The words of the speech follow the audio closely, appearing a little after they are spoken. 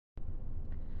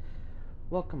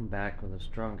Welcome back with the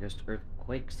strongest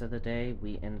earthquakes of the day.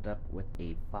 We ended up with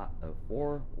a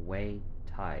four-way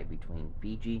tie between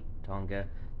Fiji, Tonga,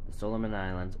 the Solomon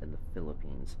Islands, and the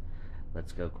Philippines.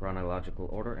 Let's go chronological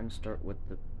order and start with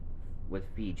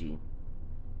Fiji.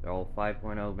 They're all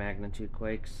 5.0 magnitude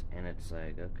quakes, and it's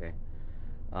like, okay.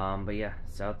 But yeah,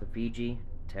 south of Fiji,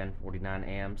 10:49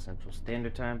 a.m. Central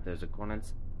Standard Time. There's a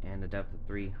coordinates and a depth of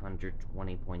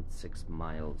 320.6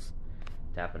 miles.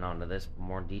 Tapping onto this for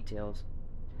more details.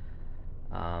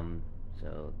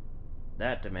 So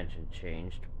that dimension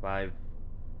changed,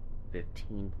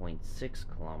 515.6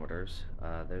 kilometers.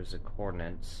 There's the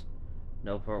coordinates,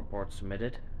 no report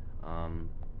submitted.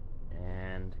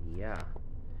 And yeah,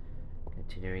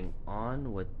 continuing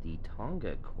on with the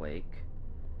Tonga quake,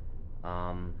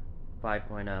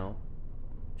 5.0,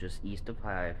 just east of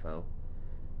Haifa,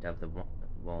 depth of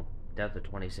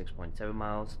 26.7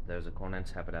 miles. There's the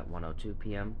coordinates, happened at 1:02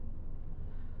 p.m.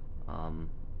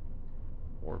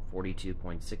 Or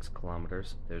 42.6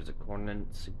 kilometers. There's the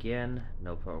coordinates again,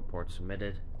 no report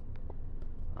submitted.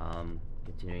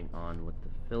 Continuing on with the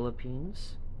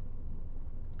Philippines,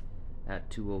 at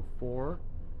 2:04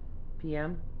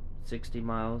 p.m., 60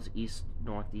 miles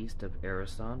east-northeast of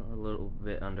Arizona, or a little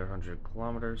bit under 100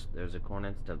 kilometers. There's the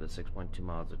coordinates, depth of 6.2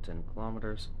 miles or 10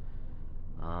 kilometers.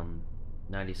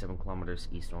 97 kilometers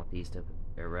east-northeast of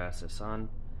Arizona.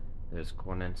 There's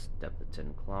coordinates, depth of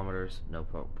 10 kilometers, no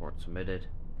report submitted.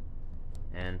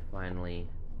 And finally,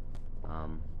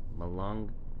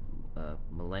 Malengo,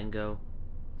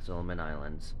 Solomon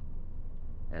Islands,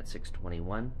 at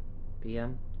 6:21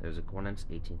 p.m. There's a coordinates,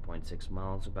 18.6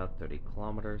 miles, about 30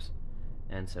 kilometers,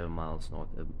 and 7 miles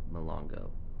north of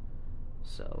Malengo.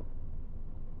 So,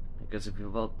 I guess if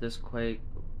you felt this quake,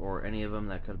 or any of them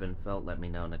that could have been felt, let me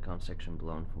know in the comment section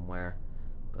below and from where.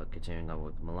 But continuing on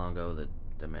with Malengo, the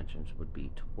dimensions would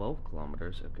be 12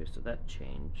 kilometers. Okay, so that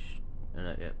changed.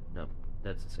 Yeah, no,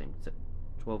 that's the same.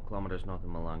 12 kilometers north of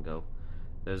Malengo.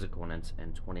 There's the coordinates,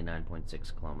 and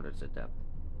 29.6 kilometers at depth,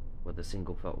 with a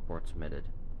single felt report submitted.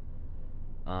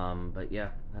 But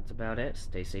yeah, that's about it.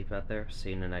 Stay safe out there. See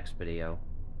you in the next video.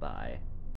 Bye.